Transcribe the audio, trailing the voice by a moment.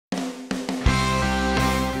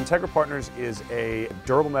Integra Partners is a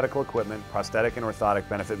durable medical equipment, prosthetic and orthotic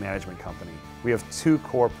benefit management company. We have two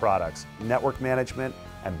core products, network management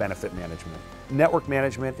and benefit management. Network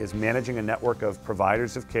management is managing a network of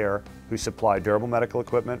providers of care who supply durable medical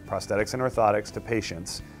equipment, prosthetics and orthotics to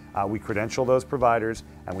patients. We credential those providers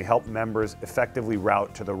and we help members effectively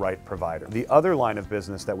route to the right provider. The other line of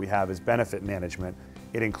business that we have is benefit management.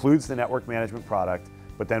 It includes the network management product,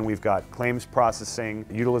 but then we've got claims processing,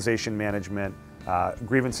 utilization management,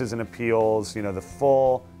 grievances and appeals, the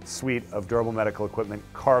full suite of durable medical equipment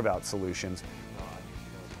carve-out solutions.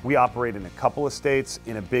 We operate in a couple of states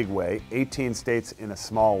in a big way, 18 states in a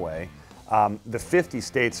small way. The 50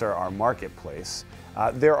 states are our marketplace.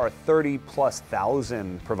 There are 30+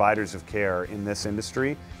 thousand providers of care in this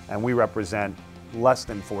industry, and we represent less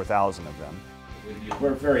than 4,000 of them.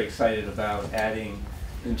 We're very excited about adding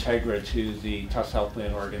Integra to the Tufts Health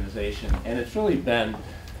Plan organization, and it's really been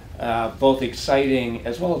both exciting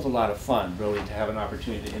as well as a lot of fun, really, to have an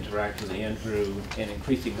opportunity to interact with Andrew and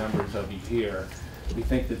increasing numbers of you here. We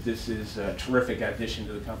think that this is a terrific addition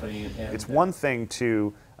to the company. And it's one thing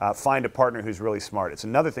to find a partner who's really smart. It's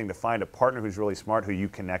another thing to find a partner who's really smart who you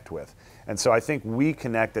connect with. And so I think we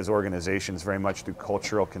connect as organizations very much through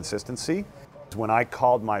cultural consistency. When I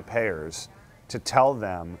called my payers to tell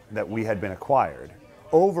them that we had been acquired,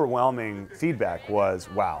 overwhelming feedback was,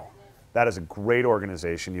 wow, that is a great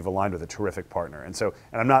organization. You've aligned with a terrific partner. And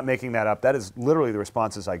I'm not making that up. That is literally the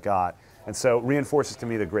responses I got. And so it reinforces to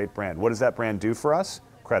me the great brand. What does that brand do for us?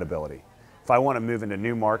 Credibility. If I want to move into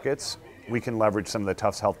new markets, we can leverage some of the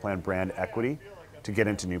Tufts Health Plan brand equity to get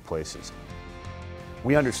into new places.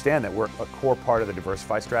 We understand that we're a core part of the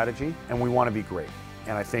Diversify strategy, and we want to be great.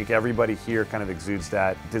 And I think everybody here kind of exudes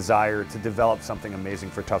that desire to develop something amazing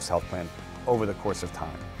for Tufts Health Plan over the course of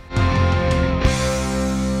time.